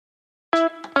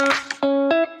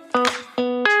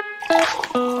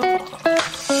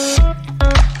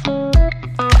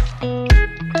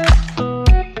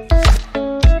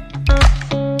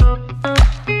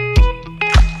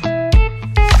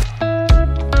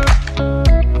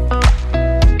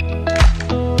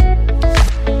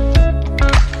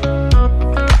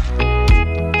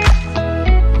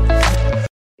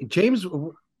James,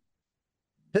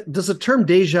 does the term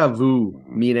deja vu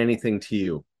mean anything to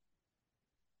you?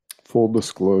 Full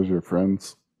disclosure,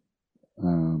 friends.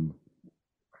 Um,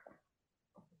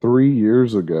 3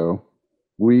 years ago,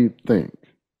 we think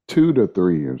 2 to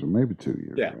 3 years, or maybe 2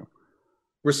 years Yeah. ago,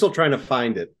 We're still trying to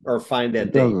find it or find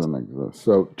it that date. doesn't exist.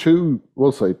 So,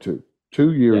 we'll say two.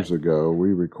 Two Yeah. years ago,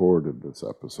 we recorded this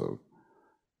episode.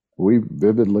 We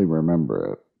vividly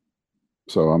remember it.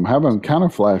 So, I'm having kind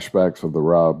of flashbacks of the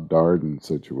Rob Darden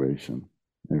situation,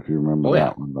 if you remember Oh yeah.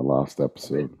 that one, the last Right.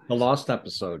 episode. The lost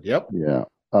episode. Yep. Yeah.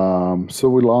 So,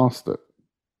 we lost it.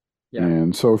 Yeah.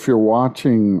 And so, if you're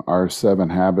watching our Seven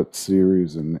Habits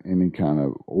series in any kind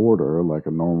of order, like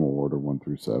a normal order, 1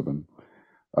 through 7,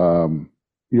 um,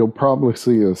 you'll probably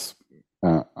see us.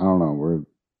 I don't know, we're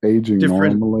aging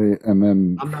Different. normally, and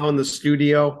then, I'm now in the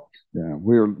studio. yeah,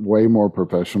 we're way more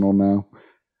professional now.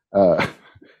 Uh,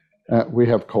 we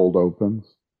have cold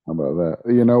opens. How about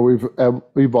that? We've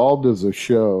evolved as a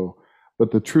show,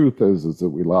 but the truth is that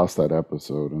we lost that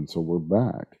episode, and so we're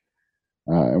back.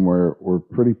 And we're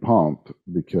pretty pumped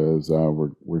because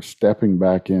we're stepping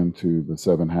back into the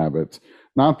Seven Habits.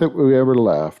 Not that we ever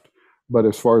left, but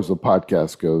as far as the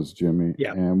podcast goes, Jimmy,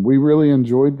 Yeah. and we really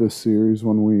enjoyed this series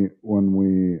when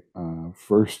we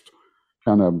first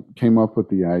kind of came up with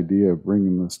the idea of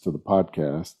bringing this to the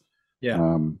podcast. Yeah.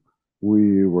 Um,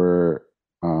 we were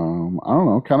I don't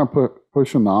know, kind of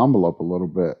pushing the envelope a little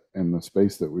bit in the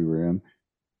space that we were in,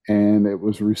 and it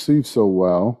was received so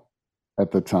well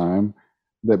at the time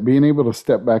that being able to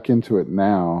step back into it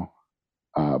now,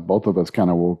 both of us kind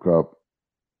of woke up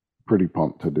pretty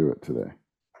pumped to do it today.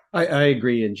 I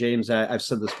agree. And James, I've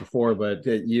said this before, but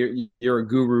you're a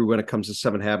guru when it comes to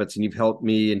Seven Habits, and you've helped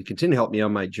me and continue to help me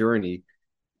on my journey.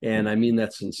 And I mean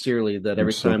that sincerely. That You're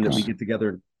every so time that we kind. get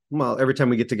together, well, every time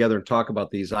we get together and talk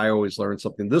about these, I always learn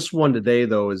something. This one today,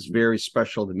 though, is very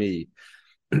special to me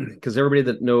because everybody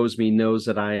that knows me knows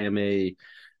that I am a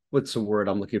what's the word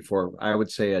I'm looking for? I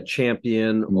would say a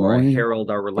champion or a Knowing,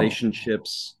 herald our oh,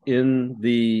 relationships in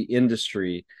the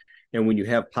industry. And when you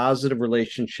have positive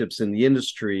relationships in the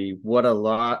industry, what are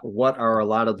a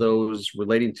lot of those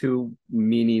relating to?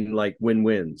 Meaning like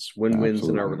win-wins in our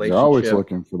absolutely. You're always relationship.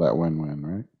 looking for that win-win,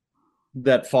 right?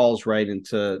 That falls right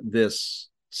into this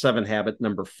seven habit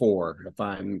number 4, if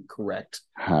I'm correct.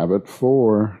 Habit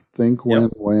 4, think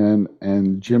Yep. win-win. And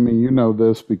Yep. Jimmy, you know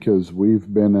this because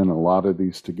we've been in a lot of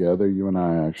these together. You and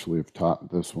I actually have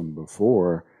taught this one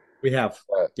before. We have.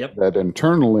 That, Yep. that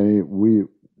internally,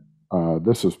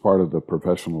 this is part of the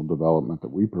professional development that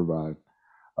we provide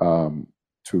um,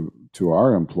 to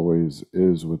our employees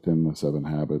is within the Seven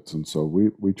Habits, and so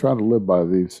we try to live by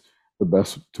these the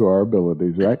best to our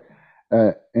abilities, right?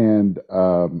 And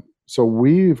so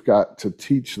we've got to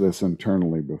teach this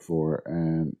internally before,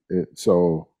 and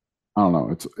so I don't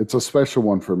know. It's a special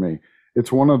one for me.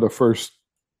 It's one of the first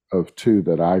of two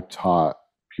that I taught.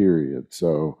 Period.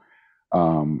 So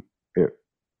it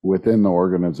within the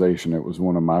organization, it was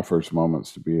one of my first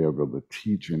moments to be able to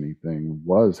teach anything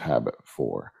was Habit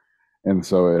 4, and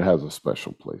so it has a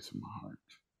special place in my heart.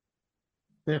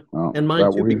 Yeah, Oh, and is mine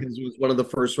that too, weird? because it was one of the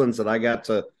first ones that I got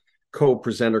to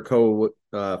co-present or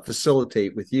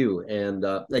co-facilitate with you. And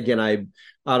again,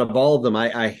 out of all of them,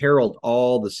 I herald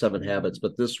all the seven habits,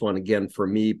 but this one, again, for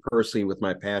me personally, with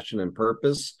my passion and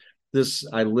purpose, this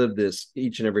I live this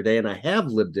each and every day, and I have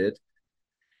lived it.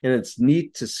 And it's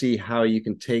neat to see how you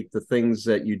can take the things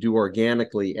that you do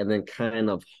organically and then kind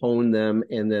of hone them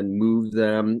and then move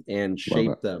them and Love it.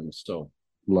 shape them. So,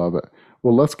 Love it.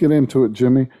 Well, let's get into it,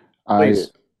 Jimmy. I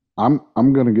please.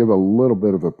 I'm going to give a little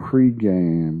bit of a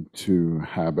pregame to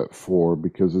Habit 4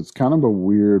 because it's kind of a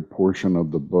weird portion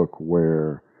of the book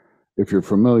where, if you're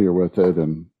familiar with it,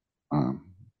 and um,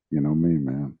 you know me,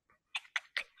 man,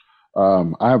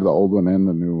 I have the old one and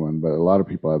the new one, but a lot of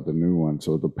people have the new one.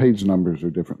 So the page numbers are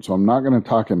different. So I'm not going to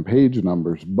talk in page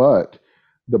numbers, but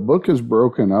the book is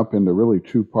broken up into really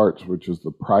two parts, which is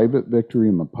the private victory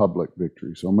and the public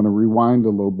victory. So I'm going to rewind a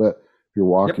little bit. If you're Yep.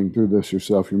 walking through this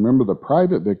yourself, you remember the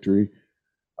private victory.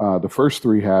 The first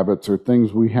three habits are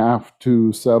things we have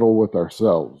to settle with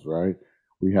ourselves, right?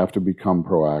 We have to become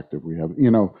proactive. We have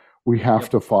Yep.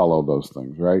 to follow those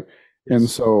things, right? And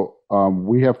Yes. so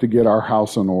we have to get our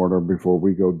house in order before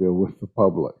we go deal with the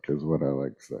public, is what I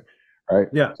like to say, right?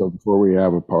 Yeah. So before we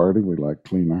have a party, we like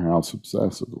clean our house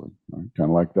obsessively, right? Kind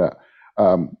of like that.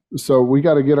 So we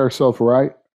got to get ourselves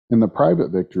right in the private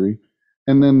victory.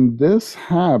 And then this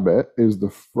habit is the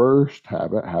first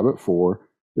habit, habit 4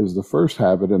 is the first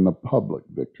habit in the public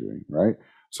victory, right?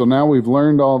 So now we've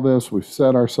learned all this, we've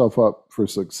set ourselves up for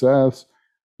success,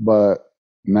 but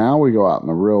now we go out in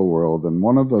the real world. And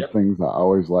one of the Yep. things I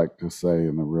always like to say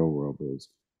in the real world is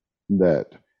that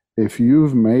if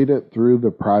you've made it through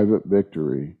the private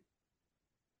victory,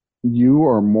 you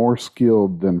are more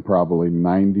skilled than probably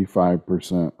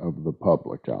 95% of the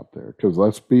public out there. Because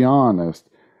let's be honest,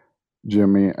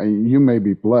 Jimmy, you may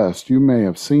be blessed. You may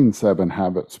have seen Seven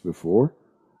Habits before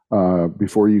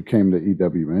you came to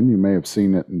EWN. You may have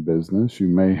seen it in business. You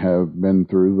may have been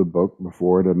through the book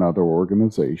before at another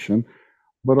organization,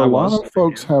 but a I lot was. of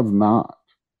folks have not.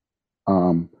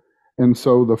 Um, and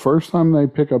so the first time they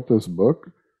pick up this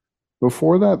book,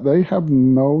 before that, they have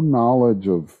no knowledge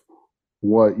of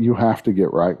what you have to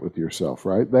get right with yourself,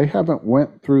 right? They haven't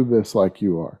went through this like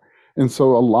you are. And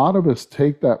so a lot of us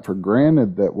take that for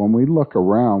granted that when we look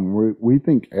around, we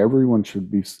think everyone should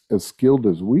be as skilled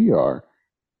as we are.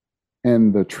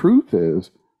 And the truth is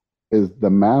the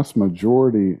mass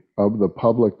majority of the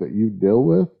public that you deal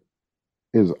with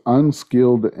is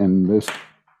unskilled in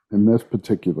this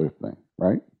particular thing,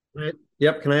 right? Right.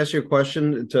 Yep. Can I ask you a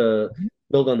question to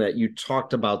build on that? You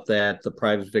talked about that, the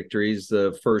private victories,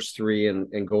 the first three,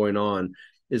 and going on.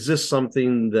 Is this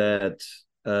something that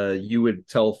you would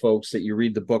tell folks that you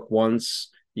read the book once,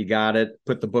 you got it,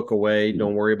 put the book away,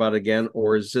 don't worry about it again?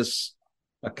 Or is this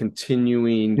a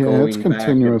continuing Yeah, it's going back and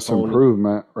continuous honing?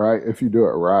 improvement, right? If you do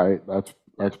it right,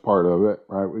 that's part of it,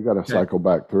 right? We got to Okay. cycle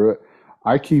back through it.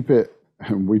 I keep it,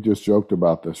 and we just joked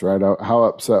about this, right? How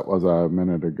upset was I a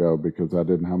minute ago because I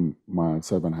didn't have my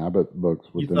Seven Habit books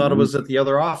You within thought it reach? was at the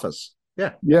other office.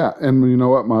 Yeah. Yeah, and you know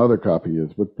what my other copy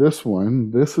is, but this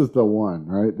one, this is the one,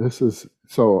 right? This is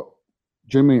so,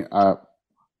 Jimmy. I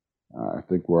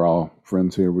think we're all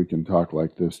friends here. We can talk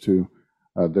like this too.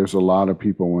 There's a lot of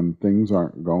people when things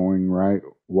aren't going right.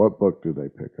 What book do they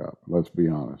pick up? Let's be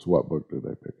honest. What book do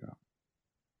they pick up?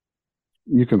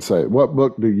 You can say, what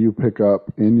book do you pick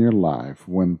up in your life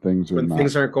when things are When not?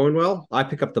 things aren't going well, I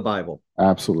pick up the Bible.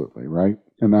 Absolutely, right?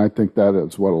 And I think that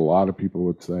is what a lot of people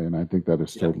would say. And I think that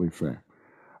is Yep. totally fair.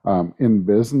 In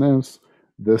business,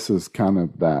 this is kind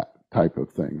of that type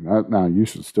of thing. Now, you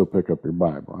should still pick up your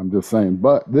Bible. I'm just saying,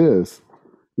 but this,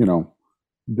 you know,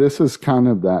 this is kind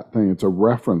of that thing. It's a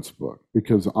reference book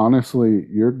because honestly,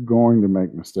 you're going to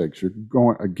make mistakes.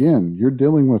 You're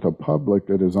dealing with a public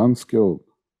that is unskilled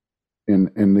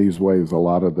in these ways a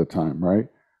lot of the time, right?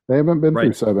 They haven't been through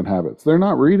Right. Seven Habits. They're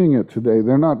not reading it today.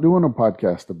 They're not doing a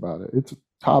podcast about it. It's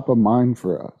top of mind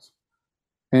for us.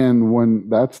 And when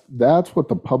that's what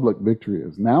the public victory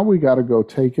is. Now we got to go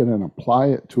take it and apply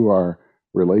it to our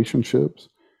relationships.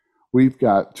 We've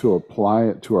got to apply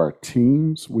it to our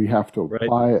teams. We have to Right.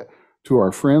 apply it to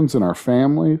our friends and our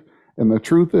family. And the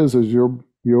truth is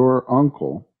your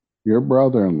uncle, your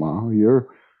brother-in-law, your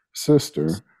sister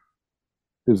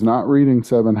is not reading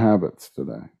Seven Habits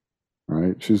today,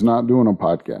 right? She's not doing a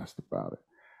podcast about it.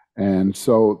 And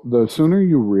so the sooner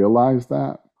you realize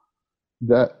that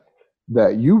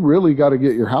that you really got to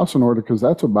get your house in order because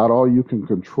that's about all you can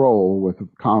control with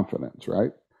confidence,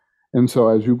 right? And so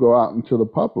as you go out into the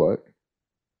public,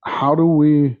 how do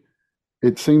we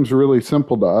it seems really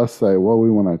simple to us say, well, we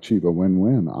want to achieve a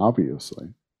win-win, obviously.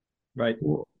 Right.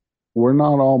 We're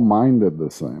not all minded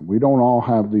the same. We don't all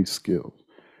have these skills.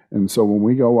 And so when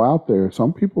we go out there,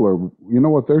 some people are, you know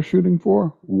what they're shooting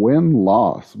for? Win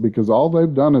loss, because all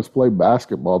they've done is play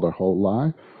basketball their whole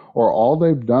life, or all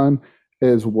they've done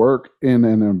is work in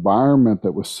an environment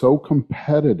that was so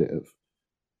competitive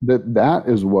that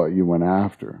is what you went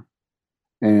after.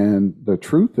 And the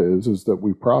truth is that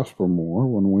we prosper more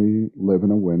when we live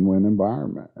in a win-win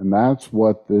environment. And that's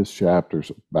what this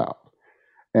chapter's about.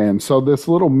 And so this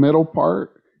little middle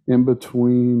part in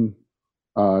between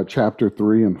chapter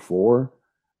 3 and 4,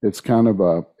 it's kind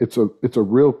of it's a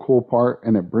real cool part,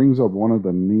 and it brings up one of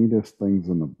the neatest things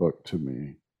in the book to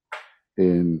me,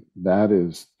 and that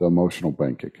is the emotional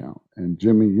bank account. And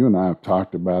Jimmy, you and I have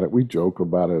talked about it. We joke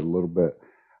about it a little bit.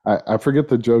 I forget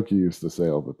the joke you used to say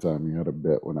all the time. You had a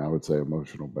bit when I would say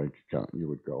emotional bank account, you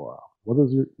would go out. What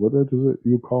is it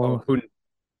you call Oh, it? who?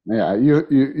 Yeah,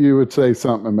 you would say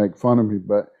something and make fun of me,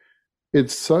 but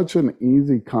it's such an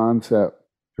easy concept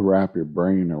to wrap your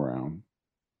brain around.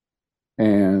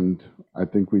 And I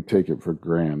think we take it for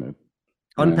granted.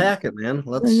 And Unpack it, man. yeah,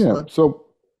 Let's yeah. let. So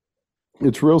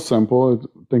it's real simple.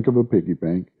 Think of a piggy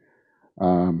bank.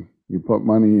 You put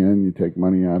money in, you take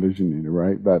money out as you need it,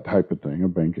 right? That type of thing, a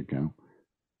bank account.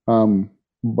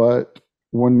 But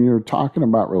when you're talking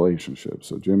about relationships,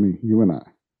 so Jimmy, you and I,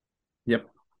 Yep.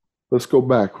 let's go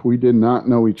back. We did not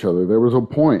know each other. There was a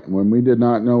point when we did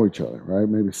not know each other, right?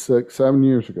 Maybe 6, 7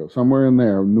 years ago, somewhere in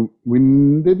there. We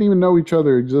didn't even know each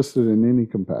other existed in any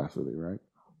capacity, right?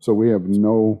 So we have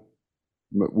not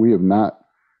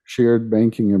shared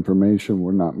banking information.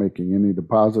 We're not making any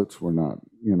deposits. We're not,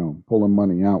 pulling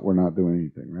money out. We're not doing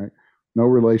anything, right? No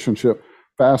relationship.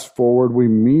 Fast forward, we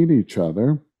meet each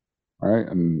other, right?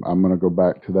 And I'm going to go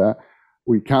back to that.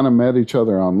 We kind of met each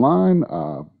other online.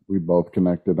 We both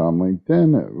connected on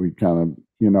LinkedIn. We kind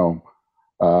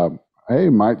of, hey,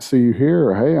 might see you here,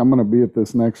 or hey, I'm going to be at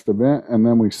this next event. And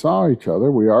then we saw each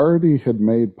other. We already had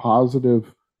made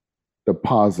positive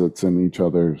deposits in each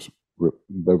other's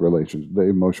the relationship, the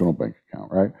emotional bank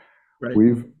account, right? Right.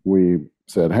 We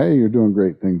said, hey, you're doing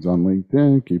great things on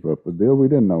LinkedIn. Keep up the deal. We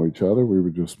didn't know each other. We were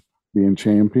just being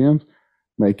champions,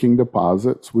 making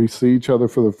deposits. We see each other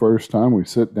for the first time. We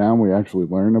sit down. We actually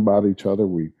learn about each other.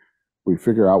 We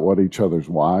figure out what each other's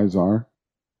whys are,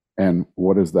 and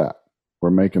what is that? We're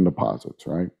making deposits,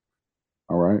 right?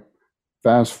 All right.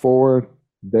 Fast forward,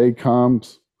 day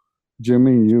comes.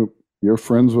 Jimmy, you're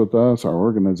friends with us. Our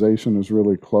organization is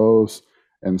really close.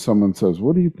 And someone says,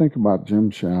 what do you think about Jim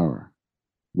Shower?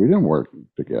 We didn't work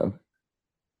together.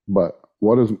 But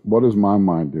what does my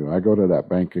mind do? I go to that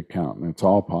bank account and it's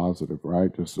all positive,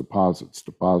 right? Just deposits,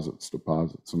 deposits,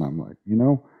 deposits. And I'm like,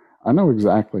 I know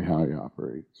exactly how he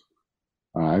operates.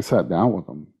 I sat down with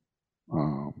him,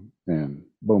 and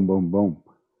boom, boom, boom.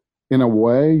 In a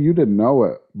way, you didn't know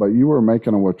it, but you were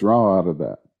making a withdrawal out of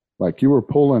that. Like you were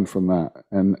pulling from that.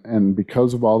 And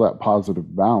because of all that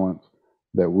positive balance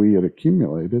that we had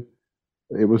accumulated,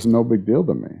 it was no big deal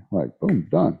to me. Like, boom,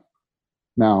 done.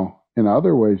 Now, in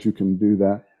other ways, you can do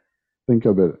that. Think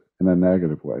of it in a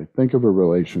negative way. Think of a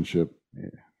relationship,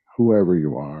 whoever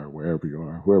you are, wherever you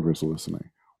are, whoever's listening.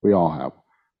 We all have.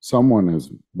 Someone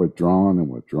is withdrawn and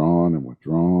withdrawn and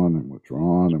withdrawn and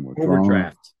withdrawn and withdrawn.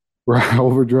 Overdraft. Right,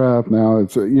 overdraft. Now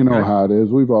it's Right. how it is.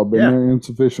 We've all been there.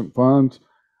 Insufficient funds,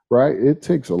 right? It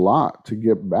takes a lot to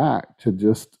get back to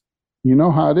just,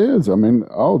 how it is. I mean,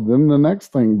 then the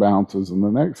next thing bounces and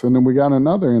then we got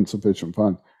another insufficient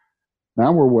fund.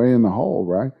 Now we're way in the hole,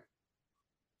 right?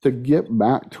 To get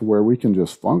back to where we can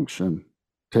just function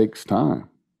takes time,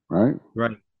 right?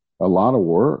 Right. A lot of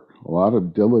work, a lot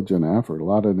of diligent effort, a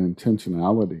lot of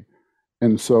intentionality.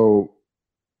 And so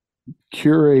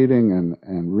curating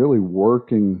and really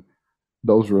working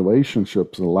those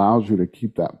relationships allows you to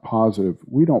keep that positive.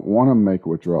 We don't want to make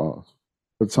withdrawals,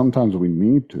 but sometimes we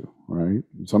need to, right?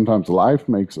 Sometimes life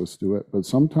makes us do it, but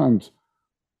sometimes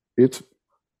it's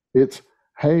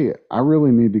hey, I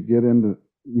really need to get into,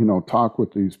 talk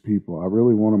with these people. I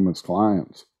really want them as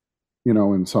clients,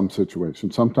 in some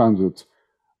situations. Sometimes it's,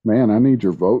 man, I need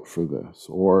your vote for this,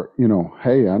 or,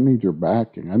 hey, I need your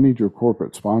backing. I need your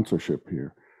corporate sponsorship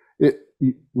here.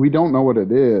 We don't know what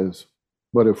it is,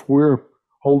 but if we're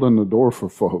holding the door for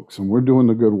folks and we're doing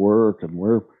the good work and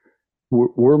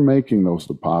we're making those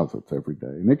deposits every day,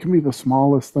 and it can be the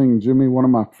smallest thing. Jimmy, one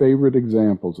of my favorite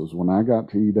examples is when I got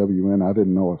to EWN, I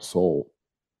didn't know a soul.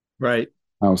 Right.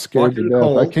 I was scared to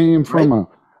death. I came from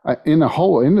in the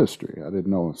whole industry, I didn't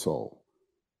know a soul.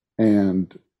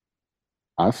 And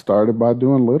I started by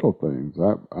doing little things.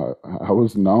 I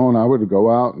was known, I would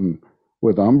go out and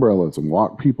with umbrellas and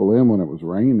walk people in when it was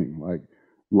raining. Like,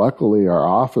 luckily our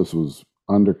office was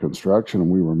under construction and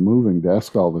we were moving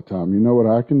desks all the time. You know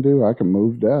what I can do? I can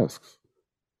move desks.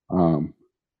 And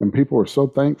people were so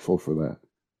thankful for that.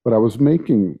 But I was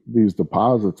making these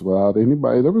deposits without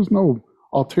anybody. There was no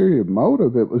ulterior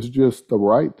motive. It was just the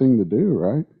right thing to do,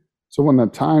 right? So when the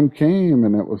time came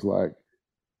and it was like,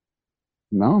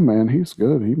 no, man, he's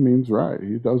good. He means right.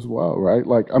 He does well, right?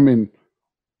 Like, I mean,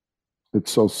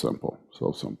 it's so simple,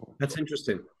 so simple. That's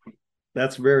interesting.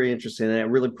 That's very interesting. And it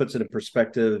really puts it in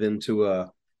perspective into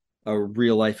a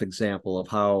real life example of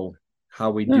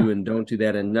how we do and don't do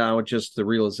that. And now just the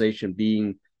realization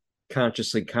being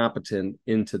consciously competent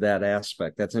into that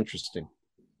aspect. That's interesting.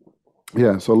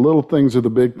 Yeah, so little things are the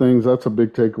big things. That's a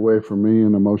big takeaway for me,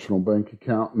 an emotional bank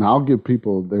account. And I'll give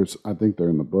people, I think they're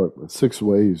in the book, but 6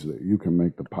 ways that you can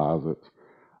make deposits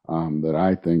that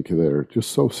I think they're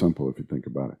just so simple if you think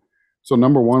about it. So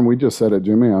number one, we just said it,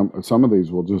 Jimmy, some of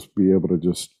these will just be able to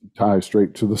just tie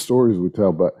straight to the stories we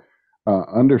tell, but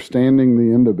understanding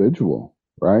the individual,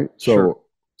 right? So Sure.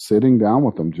 sitting down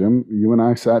with them, Jim, you and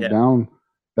I sat down.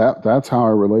 That's how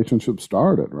our relationship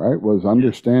started, right? Was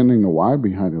understanding the why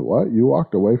behind it. What? You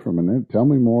walked away from it. Tell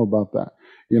me more about that.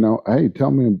 Hey,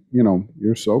 tell me,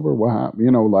 you're sober. What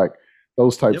happened? Like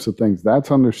those types of things.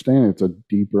 That's understanding. It's a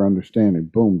deeper understanding.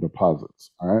 Boom,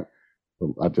 deposits. All right.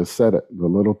 I just said it. The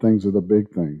little things are the big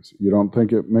things. You don't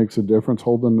think it makes a difference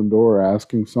holding the door,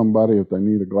 asking somebody if they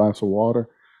need a glass of water?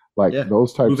 Like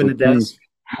those types Moving of things.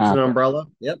 Use an umbrella.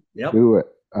 Yep. Do it.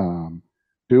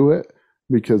 Do it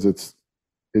because it's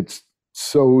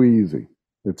so easy.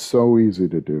 It's so easy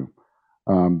to do.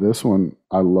 This one,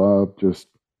 I love just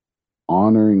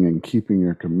honoring and keeping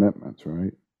your commitments,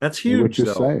 right? That's Do what huge, you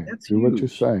though. say. That's Do what you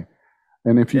huge. say.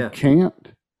 And if you Yeah. can't,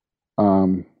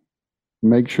 um,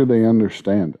 make sure they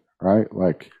understand it, right?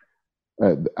 Like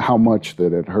how much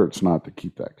that it hurts not to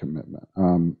keep that commitment.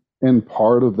 And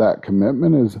part of that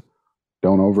commitment is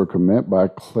don't overcommit by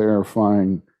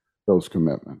clarifying those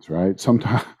commitments, right?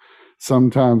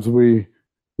 Sometimes we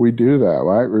do that,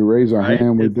 right? We raise our Right.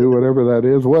 hand, we do whatever that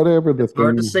is, whatever the It's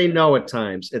hard to thing. say no at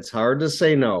times. It's hard to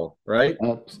say no, right?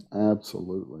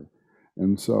 Absolutely.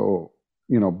 And so,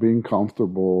 being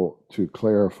comfortable to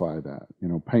clarify that,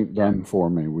 paint Yeah, done for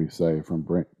me, we say from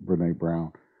Brene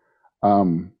Brown.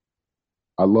 Um,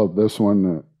 I love this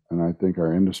one, and I think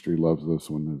our industry loves this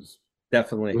one, is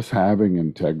definitely. just having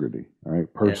integrity, right?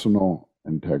 Yeah. Personal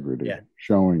integrity, Yeah.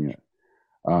 showing it.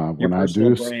 Your When I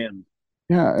personal do, brand.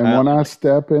 yeah, and I when I like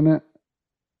step in it,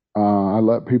 I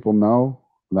let people know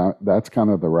that that's kind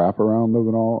of the wraparound of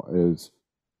it all is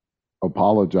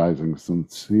apologizing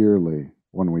sincerely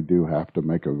when we do have to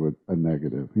make a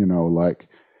negative. Like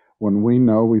when we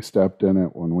know we stepped in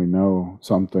it, when we know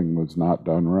something was not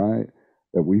done right,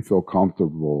 that we feel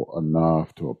comfortable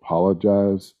enough to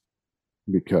apologize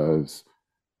because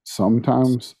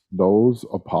sometimes those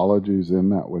apologies in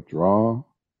that withdrawal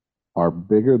are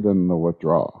bigger than the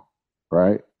withdrawal,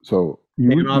 right? So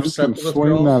can you offset can the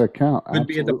swing that withdrawals. account Could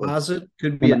be a absolutely, deposit,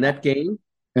 could be and a net gain.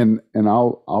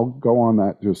 I'll go on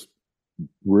that just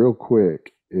real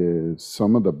quick. Is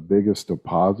some of the biggest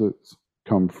deposits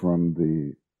come from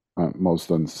the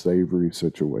most unsavory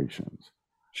situations,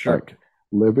 Sure. like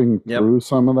living Yep. through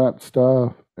some of that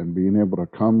stuff and being able to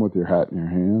come with your hat in your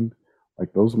hand.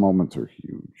 Like those moments are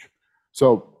huge.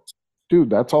 So dude,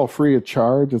 that's all free of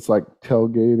charge. It's like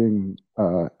tailgating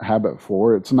Habit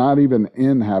 4. It's not even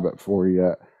in Habit 4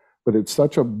 yet, but it's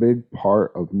such a big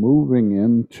part of moving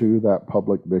into that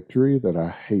public victory that I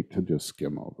hate to just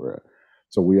skim over it.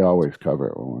 So we always cover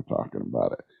it when we're talking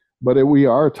about it. But we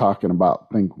are talking about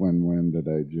think win-win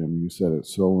today, Jim. You said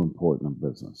it's so important in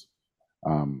business.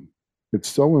 Um, it's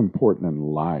so important in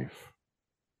life,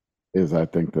 is I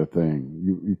think the thing.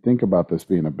 You think about this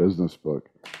being a business book,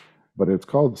 but it's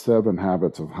called Seven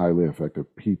Habits of Highly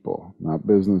Effective People, not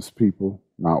business people,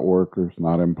 not workers,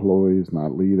 not employees,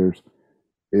 not leaders.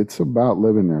 It's about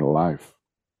living their life.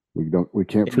 We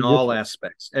can't In forget all that.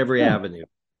 aspects, every Yeah. avenue,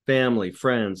 family,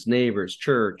 friends, neighbors,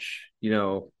 church.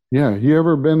 Yeah. You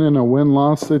ever been in a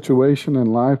win-loss situation in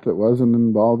life that wasn't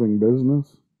involving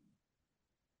business?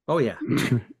 Oh, yeah.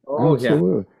 Oh, yeah.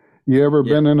 Absolutely. You ever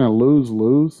Yeah. been in a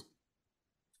lose-lose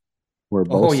where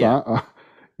both Oh, yeah. sides?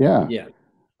 Yeah. Yeah.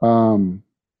 Um,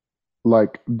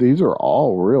 like these are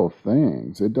all real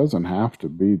things. It doesn't have to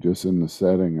be just in the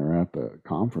setting or at the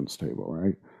conference table,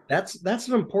 right? That's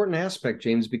an important aspect,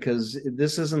 James, because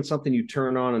this isn't something you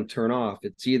turn on and turn off.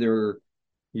 It's either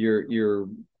you're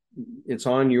it's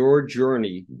on your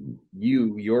journey,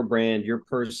 your brand, your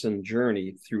person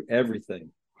journey through everything,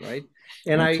 right?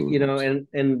 And Absolutely.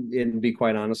 and be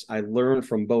quite honest, I learned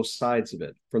from both sides of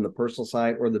it, from the personal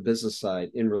side or the business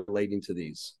side in relating to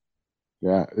these.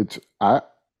 Yeah,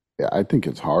 I think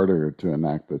it's harder to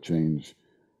enact the change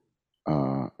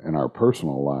in our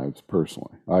personal lives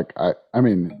personally. Like I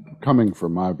mean, coming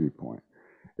from my viewpoint,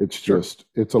 Sure.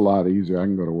 it's a lot easier. I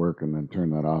can go to work and then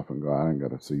turn that off and go, I ain't got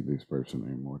to see this person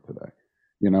anymore today.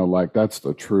 Like that's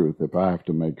the truth. If I have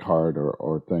to make hard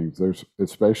or things, there's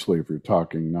especially if you're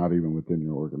talking not even within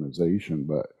your organization,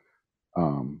 but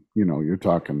you're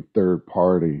talking third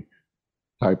party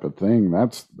type of thing.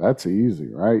 That's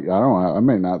easy, right? I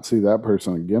may not see that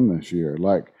person again this year.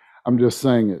 Like I'm just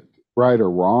saying it right or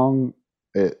wrong,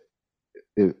 it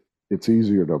it it's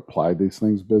easier to apply these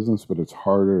things business, but it's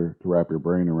harder to wrap your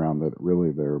brain around that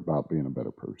really they're about being a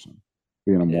better person,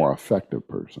 being a Yeah. more effective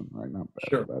person, right? Not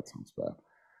better, Sure. that sounds bad.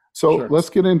 So Sure. let's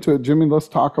get into it, Jimmy. Let's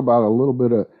talk about a little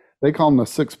bit of, they call them the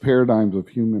six paradigms of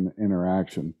human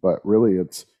interaction, but really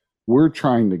we're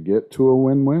trying to get to a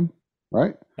win-win,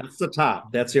 right? That's the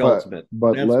top. That's the But ultimate.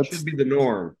 but That should let's be the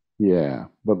norm. yeah,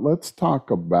 but let's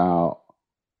talk about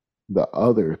the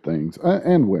other things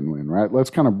and win-win, right? Let's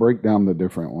kind of break down the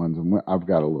different ones. And I've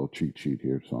got a little cheat sheet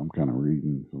here, so I'm kind of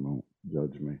reading, so don't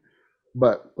judge me.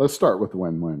 But let's start with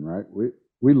win-win, right?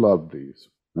 We love these.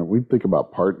 Right? We think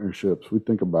about partnerships. We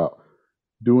think about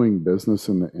doing business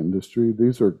in the industry.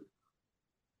 These are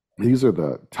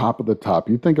the top of the top.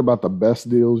 You think about the best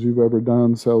deals you've ever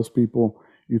done, salespeople.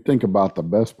 You think about the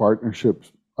best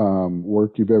partnerships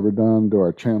work you've ever done to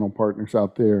our channel partners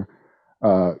out there.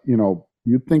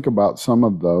 You think about some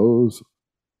of those.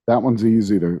 That one's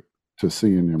easy to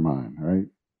see in your mind, right?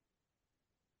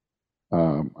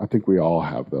 I think we all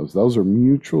have those. Those are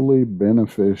mutually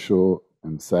beneficial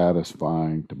and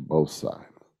satisfying to both sides.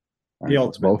 The Right?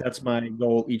 ultimate. Both, That's my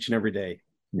goal each and every day.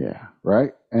 yeah,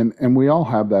 right. And we all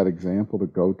have that example to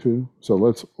go to. So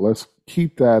let's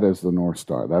keep that as the North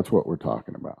Star. That's what we're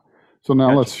talking about. So now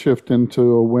Gotcha. let's shift into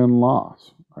a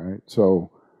win-loss. Right.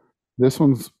 So this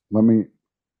one's let me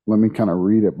kind of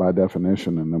read it by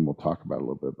definition, and then we'll talk about it a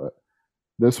little bit. But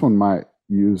this one might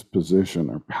use position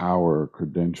or power or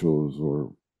credentials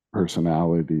or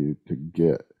personality to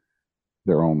get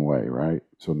their own way, right?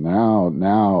 So now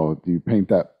do you paint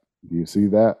that? Do you see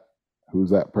that? Who's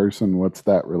that person? What's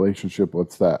that relationship?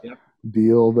 What's that Yep.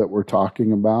 deal that we're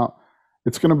talking about?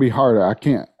 It's going to be harder. I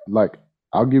can't, like,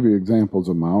 I'll give you examples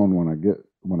of my own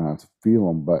when I feel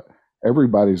them, but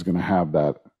everybody's going to have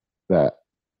that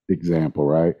example,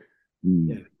 right?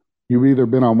 Yeah. You've either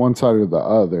been on one side or the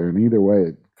other, and either way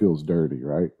it feels dirty,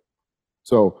 right?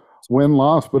 So win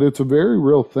loss, but it's a very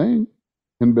real thing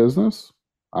in business.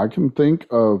 I can think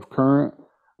of current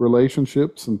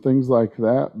relationships and things like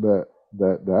that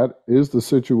is the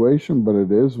situation, but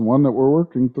it is one that we're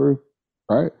working through,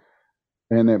 right?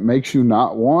 And it makes you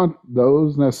not want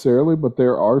those necessarily, but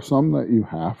there are some that you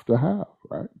have to have,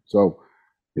 right? So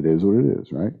it is what it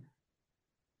is, right?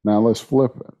 Now let's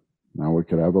flip it. Now we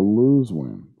could have a lose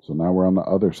win. So now we're on the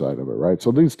other side of it, right?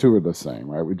 So these two are the same,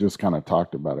 right? We just kind of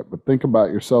talked about it, but think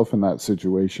about yourself in that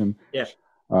situation. Yeah.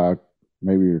 Uh,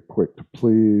 maybe you're quick to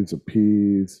please,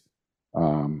 appease.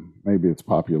 Maybe it's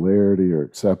popularity or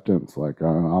acceptance. Like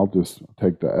I'll just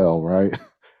take the L, right?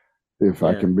 If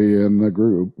I Yeah. can be in the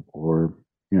group, or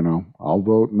I'll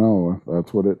vote no if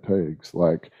that's what it takes.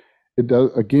 Like it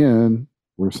does. Again,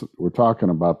 we're talking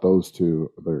about those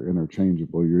two. They're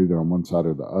interchangeable. You're either on one side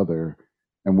or the other,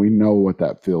 and we know what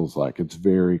that feels like. It's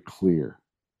very clear,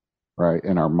 right,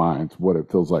 in our minds what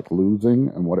it feels like losing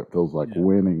and what it feels like Yeah.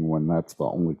 winning when that's the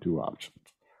only two options.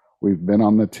 We've been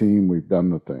on the team. We've done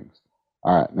the things.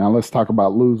 All right, now let's talk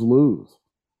about lose lose.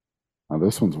 Now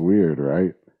this one's weird,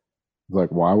 right? It's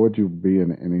like, why would you be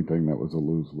in anything that was a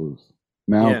lose lose?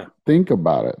 Now Yeah. think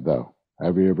about it though.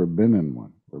 Have you ever been in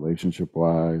one, relationship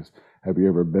wise? Have you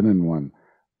ever been in one,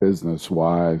 business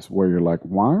wise, where you're like,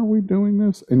 why are we doing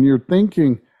this? And you're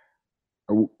thinking,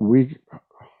 we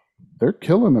they're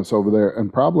killing us over there,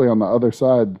 and probably on the other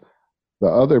side, the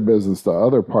other business, the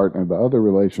other partner, the other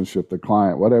relationship, the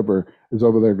client, whatever, is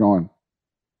over there going,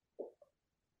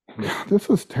 God, this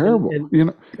is And, terrible.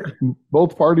 and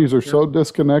Both parties are yeah, so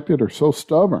disconnected or so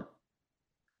stubborn,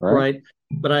 right? right.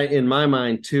 But in my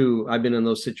mind too, I've been in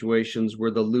those situations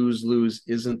where the lose lose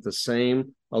isn't the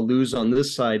same. A lose on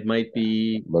this side might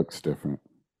be Looks different.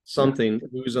 Yeah, something.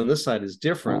 Lose on this side is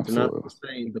different. They're not absolutely. the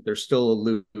same, but they're still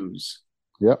a lose.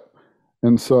 Yep.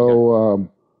 And Yeah.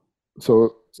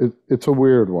 so it's a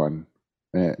weird one.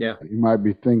 Yeah. You might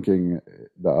be thinking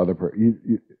the other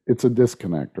it's a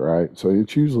disconnect, right? So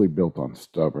it's usually built on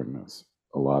stubbornness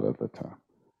a lot of the time.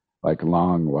 Like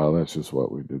well, that's just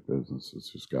what we did business. It's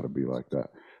just got to be like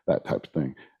that type of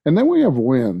thing. And then we have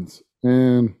wins,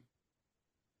 and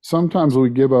sometimes we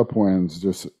give up wins.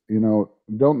 Just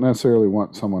don't necessarily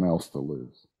want someone else to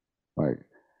lose. Like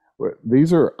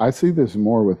I see this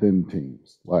more within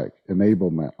teams, like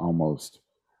enablement almost.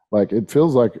 Like it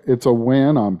feels like it's a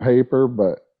win on paper,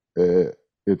 but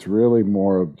it's really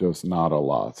more of just not a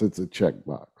loss. It's a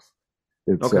checkbox.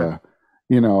 It's Okay.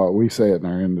 we say it in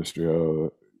our industry.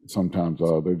 Sometimes,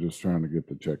 they're just trying to get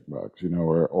the checkbox,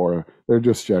 or they're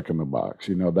just checking the box,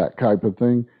 that type of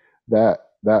thing.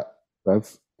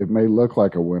 That's it may look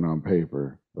like a win on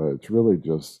paper, but it's really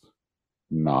just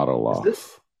not a Is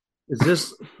this loss. is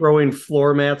this throwing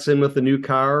floor mats in with a new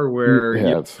car where you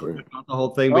Yeah, don't it's think about the whole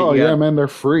thing, but oh you yeah, got man, they're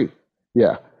free.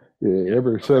 Yeah, you yeah.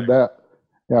 ever Okay. said that?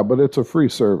 Yeah, but it's a free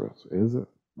service, is it?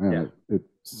 Yeah. Man, it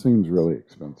seems really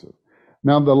expensive.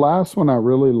 Now the last one I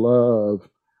really love,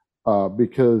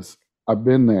 because I've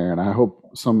been there, and I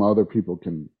hope some other people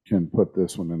can put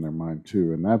this one in their mind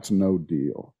too, and that's no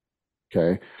deal.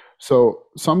 Okay, so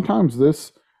sometimes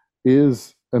this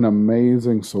is an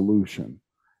amazing solution.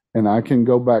 And I can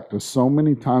go back to so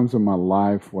many times in my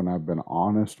life when I've been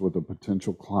honest with a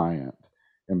potential client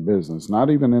in business, not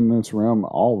even in this realm,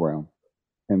 all realm,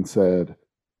 and said,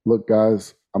 look,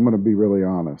 guys, I'm going to be really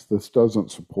honest. This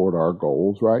doesn't support our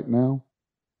goals right now.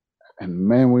 And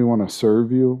man, we want to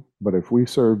serve you. But if we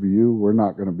serve you, we're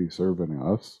not going to be serving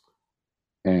us.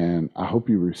 And I hope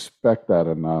you respect that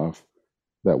enough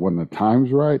that when the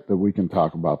time's right, that we can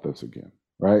talk about this again.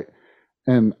 Right.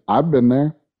 And I've been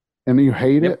there, and you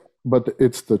hate Yep. it, but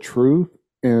it's the truth.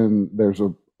 And there's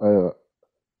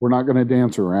we're not going to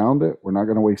dance around it. We're not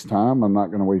going to waste time. I'm not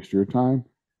going to waste your time.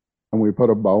 and we put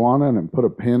a bow on it and put a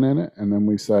pin in it, and then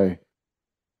we say,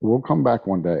 we'll come back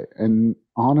one day. And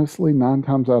honestly, 9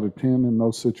 times out of 10 in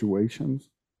those situations,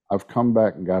 I've come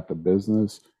back and got the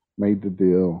business, made the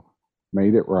deal,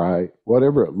 made it right,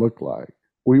 whatever it looked like.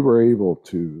 We were able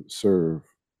to serve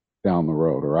down the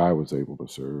road, or I was able to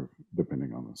serve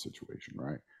depending on the situation,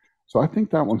 right? So I think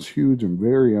that one's huge and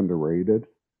very underrated.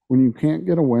 When you can't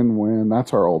get a win-win,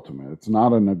 that's our ultimate. It's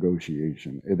not a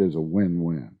negotiation. It is a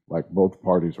win-win. Like both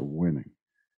parties are winning.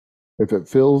 If it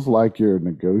feels like you're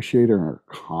negotiating or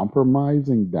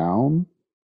compromising down,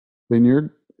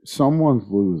 then someone's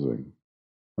losing,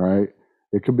 right?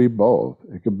 It could be both.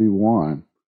 It could be one.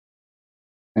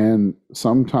 And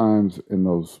sometimes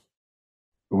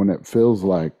when it feels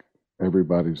like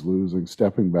everybody's losing,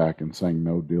 stepping back and saying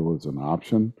no deal is an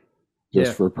option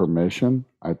just for permission,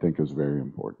 I think is very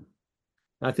important.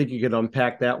 I think you could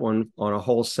unpack that one on a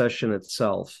whole session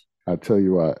itself. I tell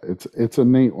you what, it's a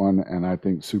neat one, and I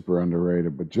think super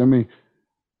underrated. But Jimmy,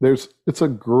 it's a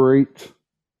great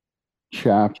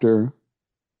chapter.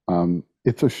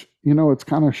 It's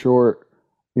kind of short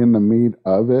in the meat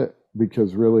of it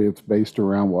because really it's based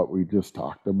around what we just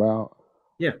talked about.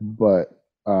 Yeah. But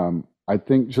I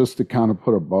think just to kind of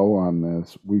put a bow on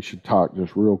this, we should talk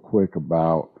just real quick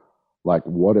about like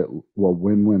what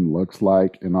win-win looks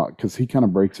like, and because he kind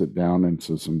of breaks it down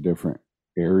into some different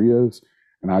areas,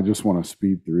 and I just want to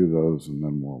speed through those, and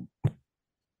then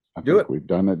I think we've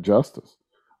done it justice.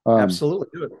 Absolutely,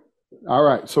 do it. All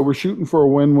right, so we're shooting for a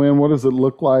win-win. What does it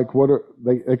look like? What are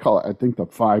they call it? I think the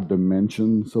 5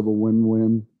 dimensions of a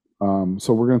win-win.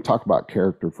 So we're going to talk about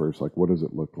character first. Like, what does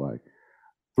it look like?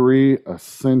 3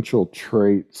 essential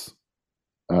traits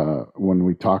when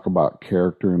we talk about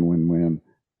character and win-win: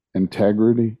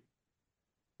 integrity,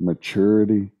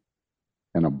 maturity,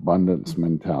 and abundance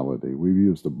mentality. We've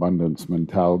used abundance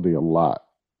mentality a lot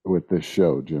with this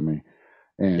show, Jimmy.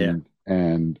 And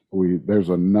there's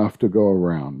enough to go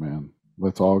around, man.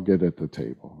 Let's all get at the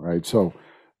table, right? So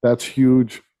that's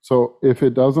huge. So if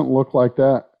it doesn't look like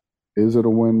that, is it a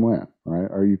win-win, right?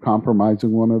 Are you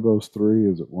compromising one of those 3?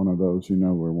 Is it one of those,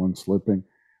 where one's slipping?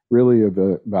 Really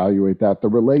evaluate that. The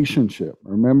relationship.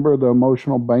 Remember the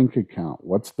emotional bank account.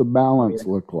 What's the balance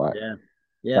look like?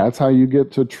 Yeah. That's how you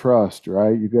get to trust,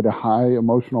 right? You get a high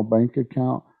emotional bank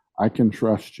account. I can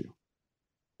trust you,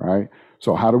 right?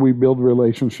 So how do we build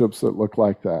relationships that look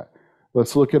like that?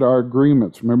 Let's look at our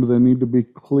agreements. Remember, they need to be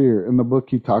clear. In the book,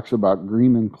 he talks about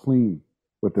green and clean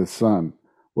with his son.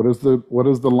 What does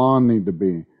the lawn need to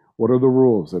be? What are the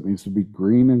rules? It needs to be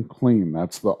green and clean.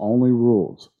 That's the only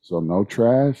rules. So no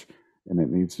trash, and it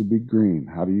needs to be green.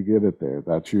 How do you get it there?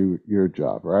 That's your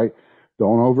job, right?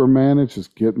 Don't overmanage.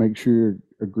 Just make sure your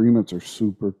agreements are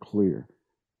super clear.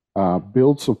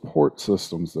 Build support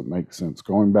systems that make sense.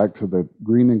 Going back to the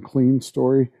green and clean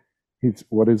story,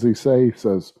 what does he say? He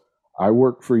says, I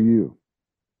work for you.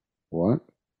 What?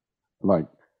 Like,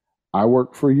 I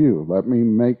work for you. Let me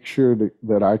make sure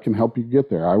that I can help you get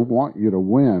there. I want you to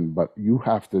win, but you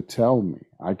have to tell me.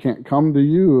 I can't come to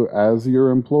you as your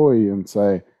employee and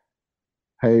say,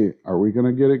 hey, are we going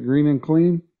to get it green and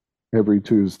clean every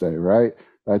Tuesday, right?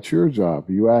 That's your job.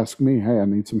 You ask me, hey, I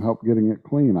need some help getting it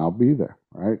clean. I'll be there,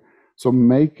 right? So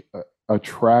make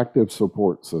attractive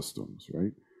support systems,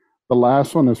 right? The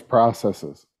last one is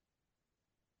processes.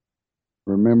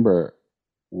 Remember,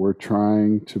 we're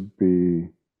trying to be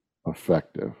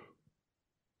effective.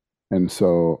 And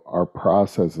so our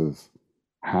processes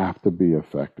have to be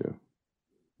effective.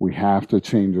 We have to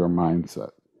change our mindset.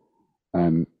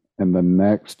 And the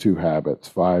next 2 habits,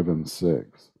 5 and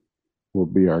 6, will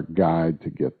be our guide to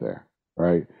get there,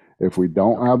 right? If we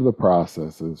don't have the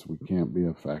processes, we can't be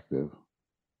effective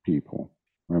people.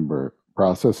 Remember,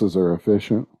 processes are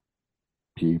efficient,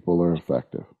 people are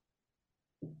effective.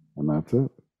 And that's it.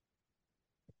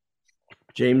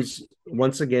 James,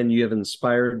 once again, you have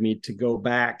inspired me to go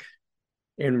back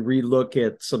and relook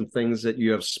at some things that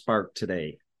you have sparked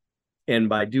today. And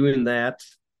by doing that,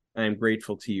 I'm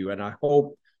grateful to you. And I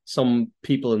hope some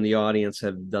people in the audience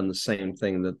have done the same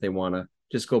thing, that they want to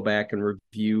just go back and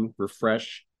review,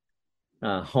 refresh,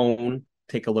 hone,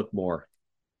 take a look more.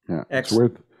 Yeah, it's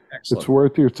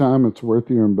worth your time. It's worth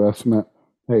your investment.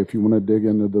 Hey, if you want to dig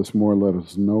into this more, let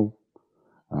us know.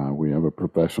 We have a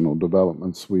professional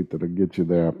development suite that'll get you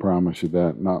there. I promise you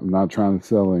that. I'm not trying to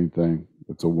sell anything.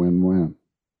 It's a win-win.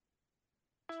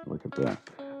 Look at that.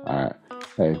 All right.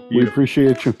 Hey, we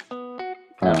appreciate you.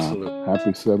 Absolutely.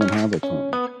 Happy 7 Habits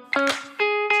hunting.